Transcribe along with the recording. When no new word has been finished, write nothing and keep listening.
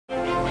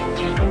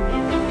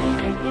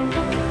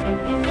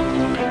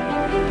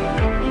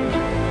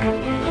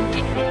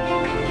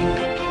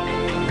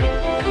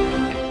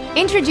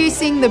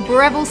Introducing the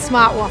Breville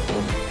Smart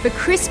Waffle for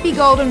crispy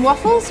golden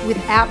waffles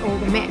without all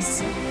the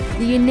mess.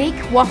 The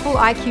unique Waffle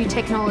IQ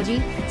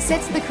technology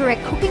sets the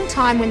correct cooking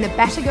time when the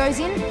batter goes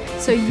in,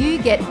 so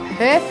you get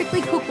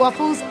perfectly cooked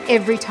waffles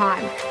every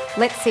time.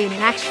 Let's see it in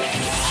action.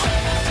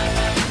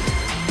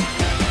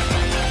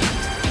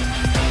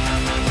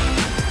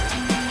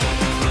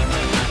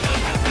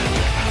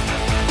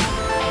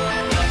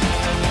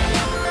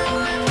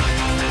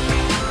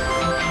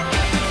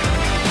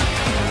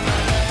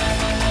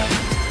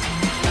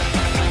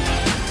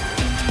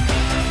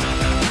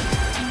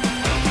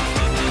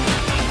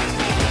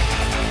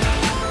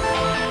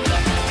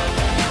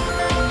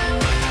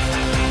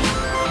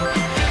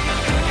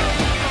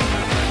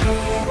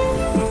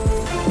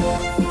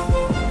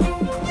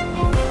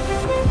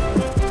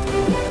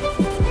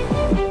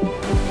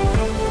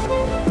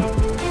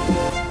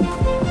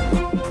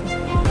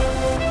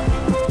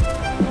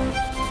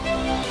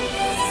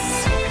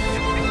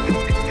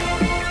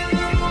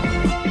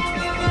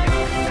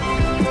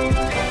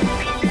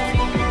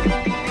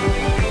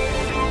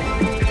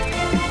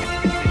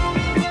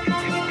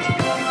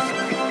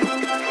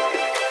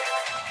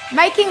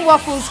 Making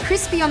waffles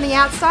crispy on the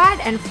outside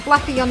and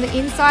fluffy on the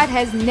inside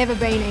has never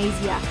been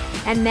easier.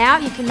 And now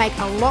you can make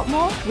a lot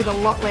more with a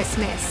lot less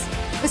mess.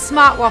 The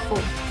Smart Waffle,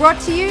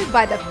 brought to you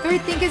by the food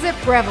thinkers at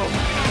Breville.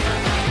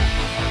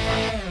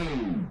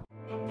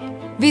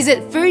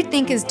 Visit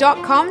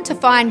foodthinkers.com to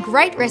find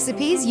great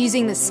recipes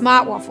using the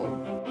Smart Waffle.